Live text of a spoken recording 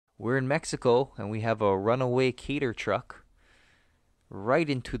We're in Mexico and we have a runaway cater truck right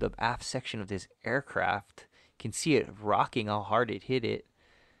into the aft section of this aircraft. You can see it rocking, how hard it hit it.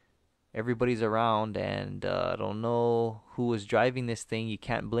 Everybody's around, and I don't know who was driving this thing. You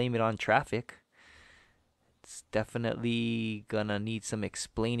can't blame it on traffic. It's definitely gonna need some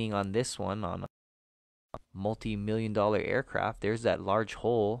explaining on this one, on a multi-million-dollar aircraft. There's that large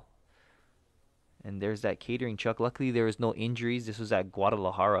hole, and there's that catering truck. Luckily, there was no injuries. This was at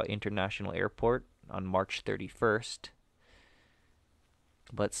Guadalajara International Airport on March 31st.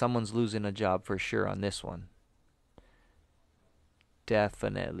 But someone's losing a job for sure on this one.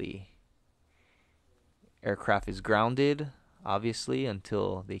 Definitely. Aircraft is grounded, obviously,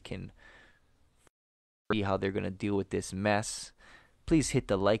 until they can see how they're going to deal with this mess. Please hit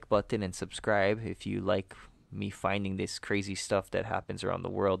the like button and subscribe if you like me finding this crazy stuff that happens around the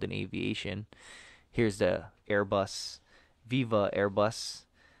world in aviation. Here's the Airbus, Viva Aerobus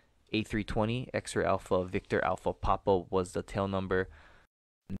A320, X-ray Alpha, Victor Alpha Papa was the tail number.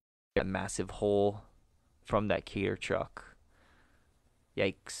 A massive hole from that cater truck.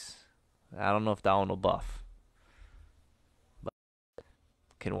 Yikes. I don't know if that one will buff, but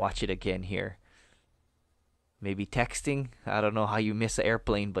can watch it again here. Maybe texting. I don't know how you miss an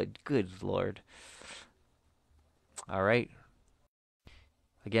airplane, but good lord. All right.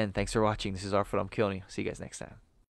 Again, thanks for watching. This is Arford. I'm killing you. See you guys next time.